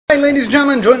Hi ladies and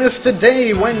gentlemen, join us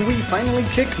today when we finally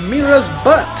kick Mira's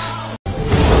butt!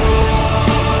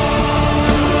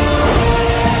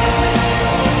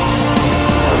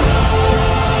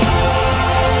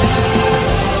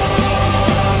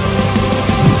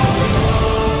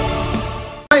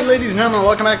 Hi ladies and gentlemen,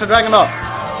 welcome back to Dragon Ball.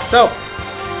 So,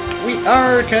 we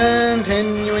are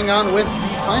continuing on with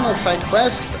the final side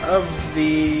quest of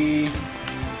the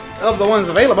ones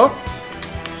available.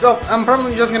 So, I'm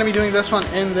probably just going to be doing this one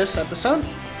in this episode.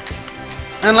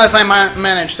 Unless I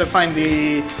manage to find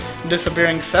the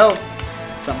disappearing cell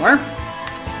somewhere.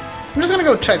 I'm just going to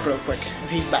go check real quick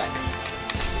if he's back.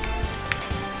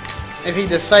 If he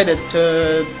decided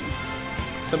to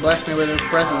bless me with his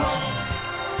presence.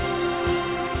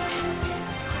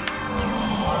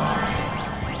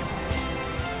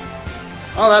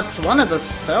 Oh, that's one of the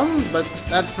cells, but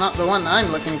that's not the one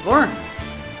I'm looking for.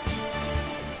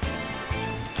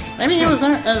 Maybe he was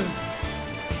there as...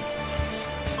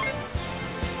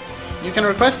 You can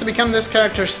request to become this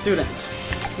character's student.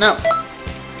 No.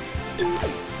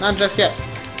 Not just yet.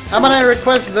 How about I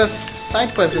request the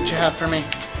side quest that you have for me?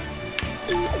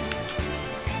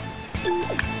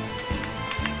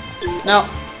 Now,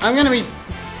 I'm gonna be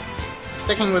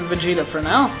sticking with Vegeta for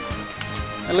now.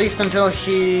 At least until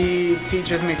he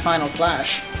teaches me Final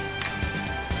Flash.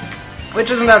 Which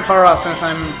isn't that far off since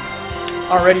I'm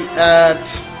already at...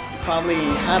 probably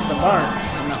half the bar,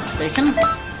 if I'm not mistaken.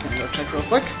 Just gonna go check real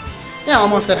quick. Yeah,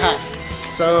 almost at half.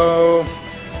 So...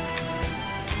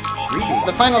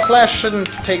 the Final Flash shouldn't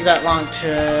take that long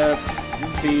to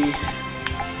be...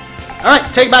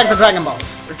 Alright, take back the Dragon Balls.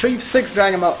 Retrieve 6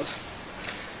 Dragon Balls.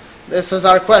 This is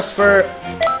our quest for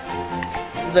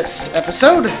this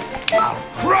episode. I'll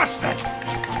crush that!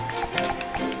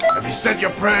 Have you said your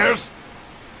prayers?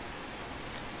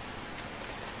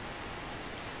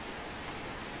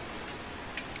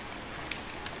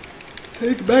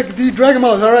 Take back the Dragon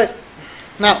Balls, alright.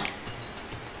 Now.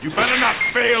 You better not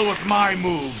fail with my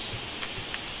moves.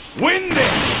 Win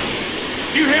this!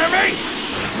 Do you hear me?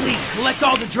 Please collect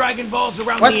all the Dragon Balls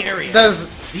around What the area. does...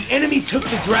 The enemy took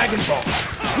the Dragon Ball.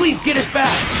 Please get it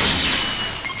back.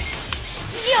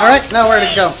 Alright, now where'd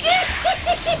it go?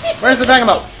 Where's the Dragon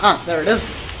Ball? Ah, there it is.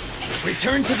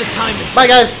 Return to the time machine. Bye,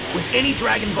 guys. With any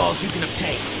Dragon Balls you can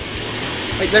obtain.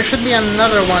 Wait, there should be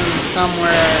another one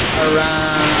somewhere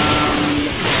around...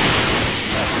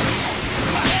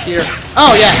 here.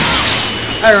 Oh, yeah!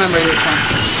 I remember this one.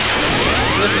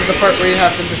 This is the part where you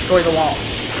have to destroy the wall.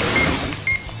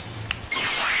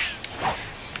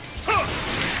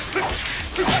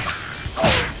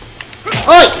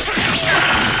 Oi!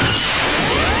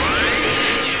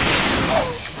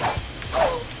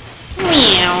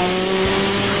 Meow.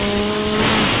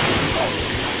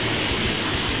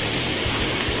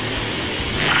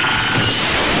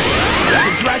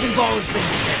 The Dragon Ball has been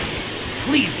sent.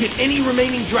 Please get any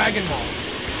remaining Dragon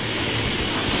Balls.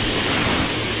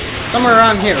 Somewhere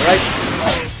around here, right?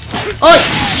 Oi!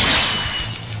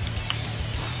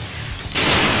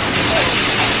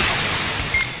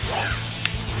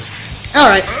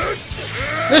 Alright.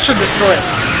 This should destroy it.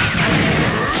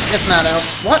 If not else.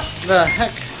 What the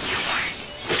heck?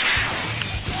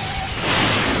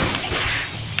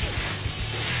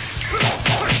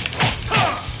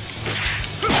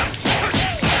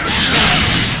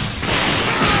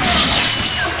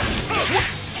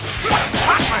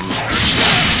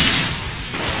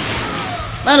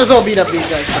 Might as well beat up these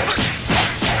guys first.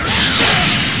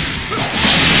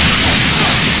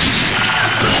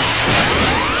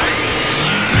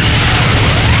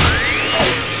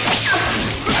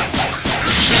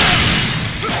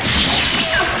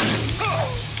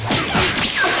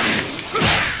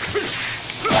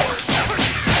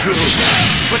 Good.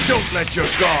 But don't let your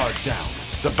guard down.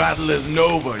 The battle isn't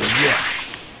over yet.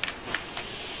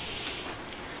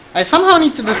 I somehow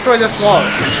need to destroy this wall.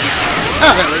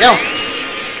 Ah, there we go.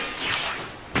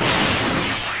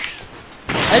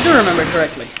 I do remember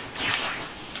correctly.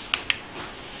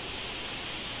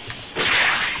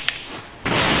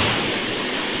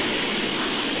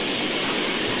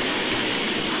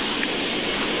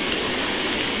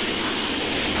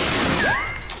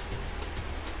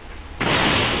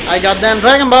 I got damn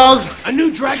Dragon Balls! A new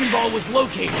Dragon Ball was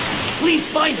located. Please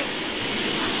find it.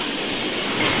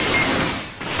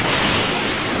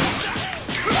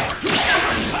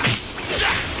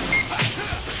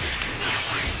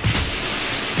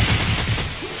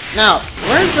 Now,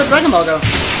 where did the Dragon Ball go?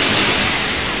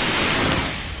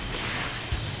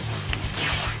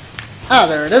 Ah,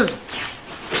 there it is.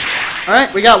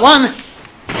 Alright, we got one.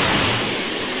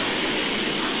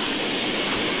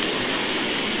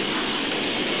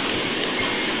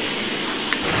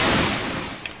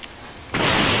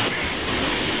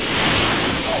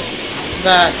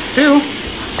 That's 2.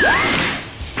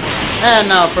 And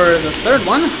now for the third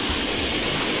one.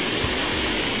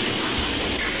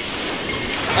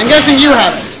 I'm guessing you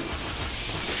have it.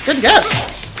 Good guess.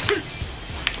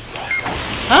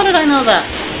 How did I know that?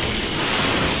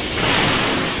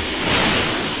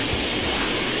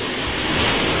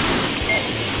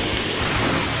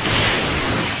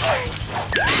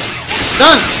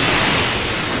 Done!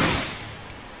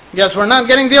 Guess we're not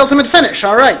getting the ultimate finish,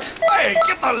 alright. Hey,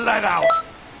 get the lead out!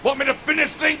 Want me to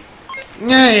finish things?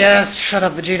 Yeah, yes, shut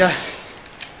up, Vegeta.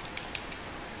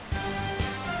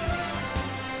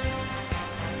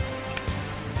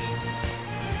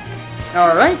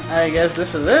 Alright, I guess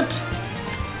this is it.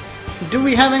 Do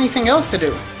we have anything else to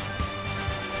do?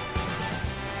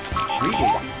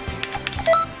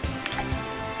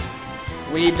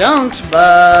 We don't,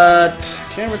 but...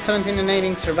 Clear with 17 and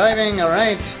 18 surviving,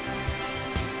 alright.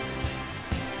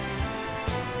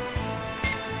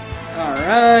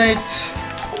 Alright.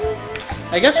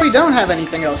 I guess we don't have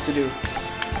anything else to do.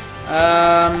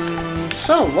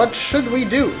 So, what should we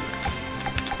do?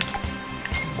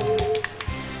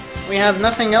 We have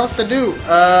nothing else to do. So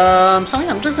yeah,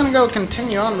 I'm just gonna go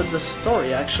continue on with the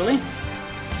story, actually.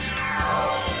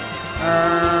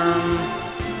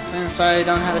 Since I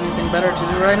don't have anything better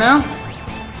to do right now.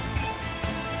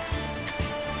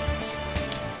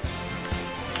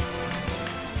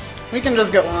 We can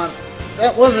just go on.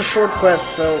 That was a short quest,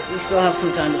 so we still have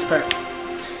some time to spare.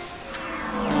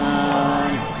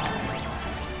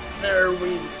 There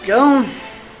we go.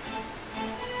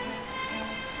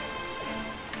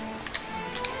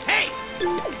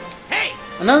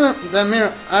 Another, the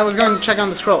Mira, I was going to check on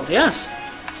the scrolls, yes.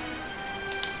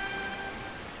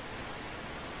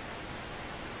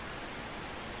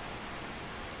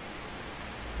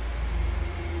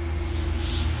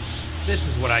 This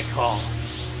is what I call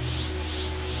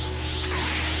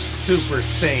Super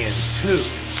Saiyan 2.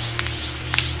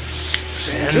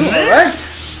 Saiyan 2, alright.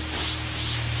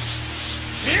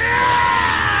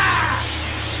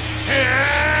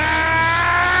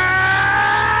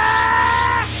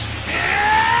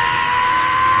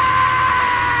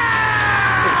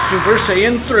 Super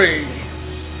Saiyan 3.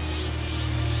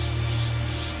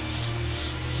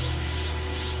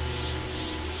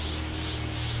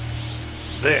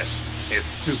 This is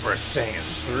Super Saiyan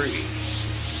 3.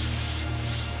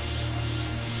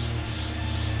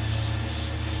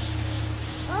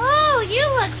 Oh, you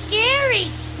look scary.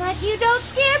 Like you don't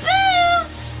scare Boo.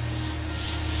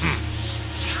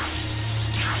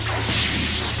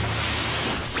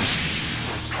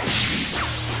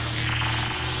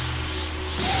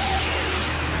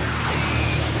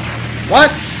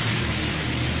 What?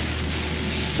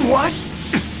 What?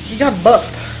 He got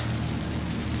buffed.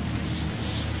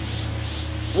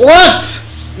 What?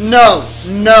 No,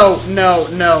 no, no,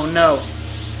 no, no.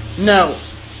 No.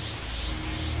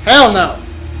 Hell no.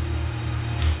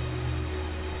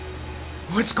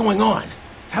 What's going on?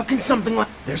 How can something like...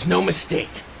 There's no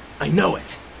mistake. I know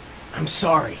it. I'm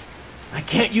sorry. I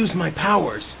can't use my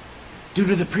powers. Due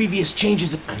to the previous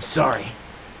changes... I'm sorry.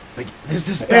 But this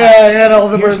is bad. Yeah, I had all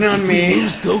the Here's burden on if me. We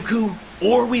lose Goku,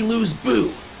 or we lose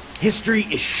Boo. History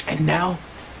is and now,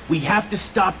 we have to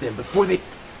stop them before they...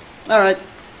 Alright.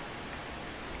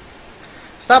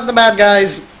 Stop the bad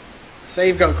guys.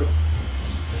 Save Goku.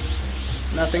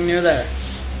 Nothing new there.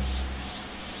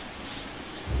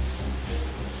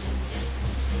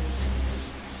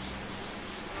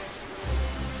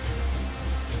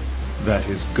 That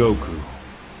is Goku.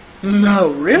 No,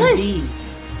 really? Indeed.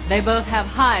 They both have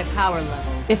high power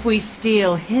levels. If we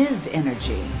steal his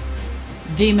energy,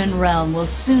 Demon Realm will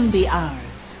soon be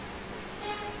ours.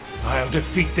 I'll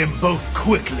defeat them both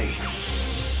quickly.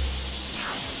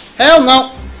 Hell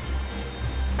no.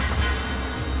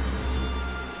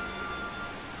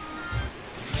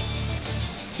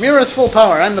 Mira's full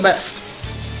power. I'm the best.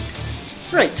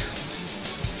 Great.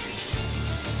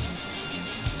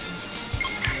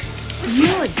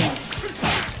 You again.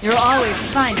 You're always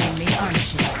finding me,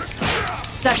 aren't you?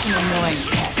 Such an annoying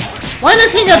pest. Why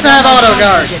does he get to have auto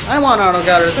guard? I want auto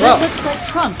guard as But well. it looks like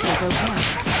Trunks is okay.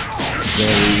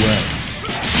 Very well.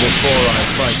 Before I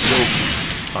fight Goku,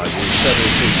 I will settle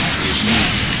things with you.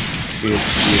 It will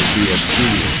be a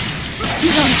deal. You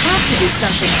don't have to do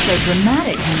something so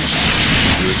dramatic, Mira.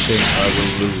 You think I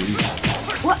will lose?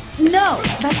 What? No,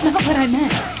 that's not what I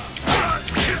meant.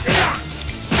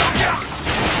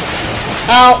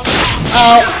 Ow!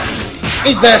 Ow!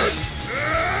 Eat this!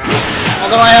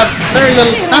 Although I have very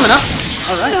little stamina.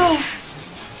 Alright. No!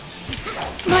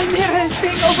 My Mira is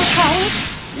being overpowered?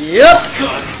 Yep!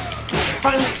 Good. I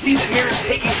finally see that Mira's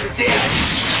taking some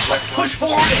damage. Let's push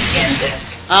forward and end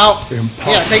this. Ow.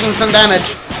 Impossible. Yeah, taking some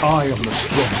damage. I am the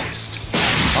strongest.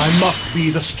 I must be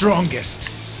the strongest.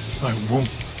 I won't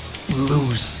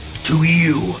lose to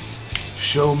you.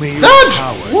 Show me your Dodge!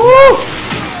 power. Woo!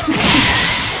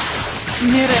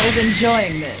 Mira is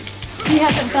enjoying this. He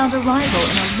hasn't found a rival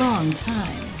in a long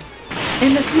time.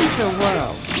 In the future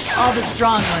world, all the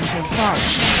strong ones have fallen,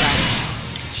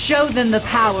 right? Show them the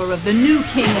power of the new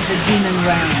king of the demon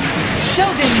realm. Show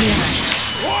them Mira.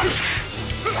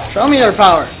 Show me your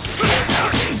power.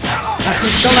 I'm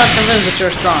still not convinced that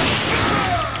you're strong.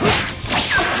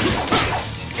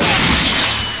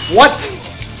 What?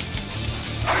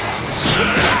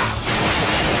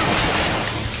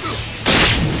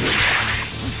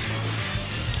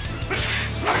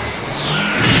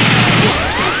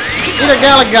 Eat a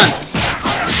Gallic gun.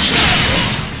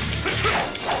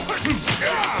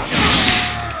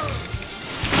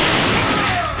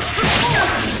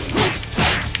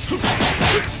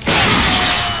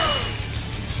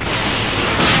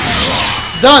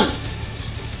 Done.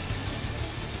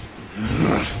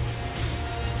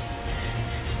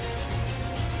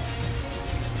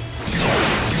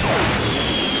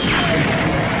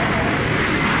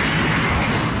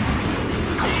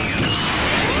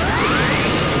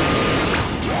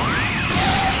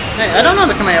 Hey, I don't know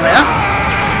the Kamehameha.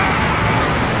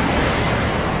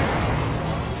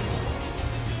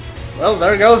 Well,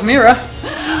 there goes Mira.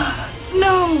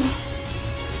 No!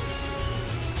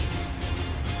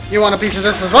 You want a piece of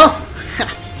this as well?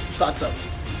 Thought so.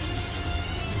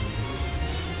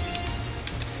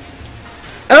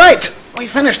 Alright, we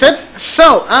finished it.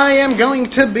 So, I am going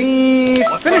to be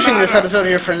finishing this episode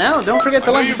here for now. Don't forget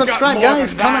to like and subscribe,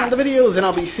 guys. Comment on the videos, and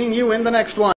I'll be seeing you in the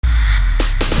next one.